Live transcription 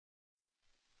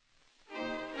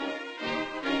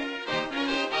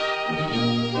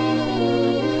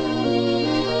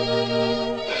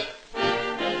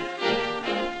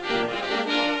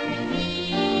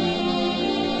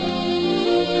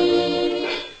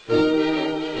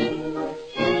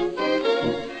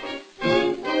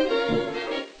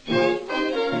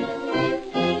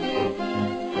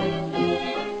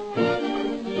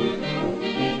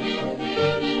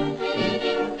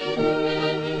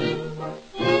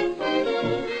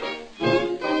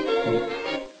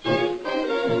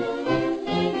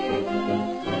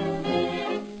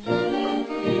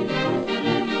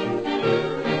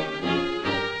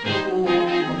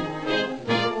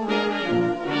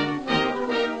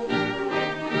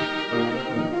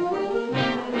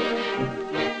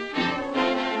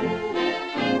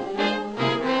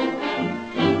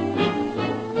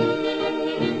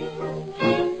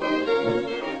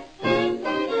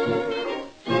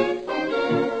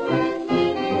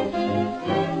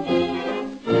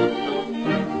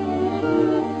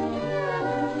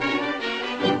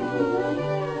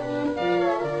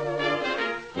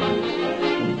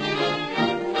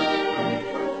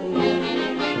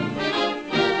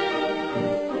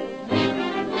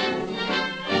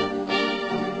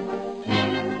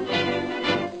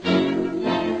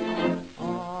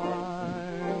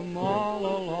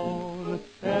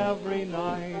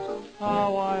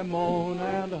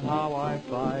I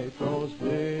fight those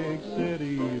big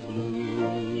city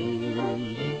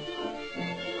blues.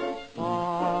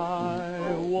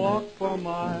 I walk for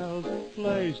miles,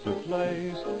 place to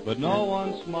place, but no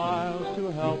one smiles to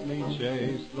help me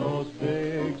chase those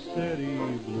big city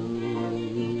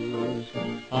blues.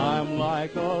 I'm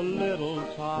like a little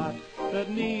tot that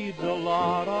needs a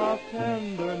lot of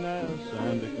tenderness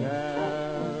and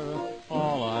care.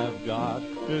 All I've got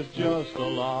is just a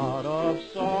lot of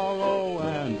sorrow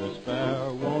and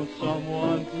despair. Won't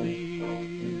someone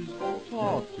please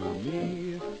talk to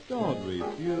me? Don't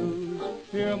refuse.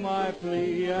 Hear my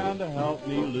plea and help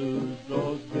me lose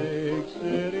those big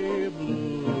city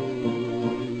blues.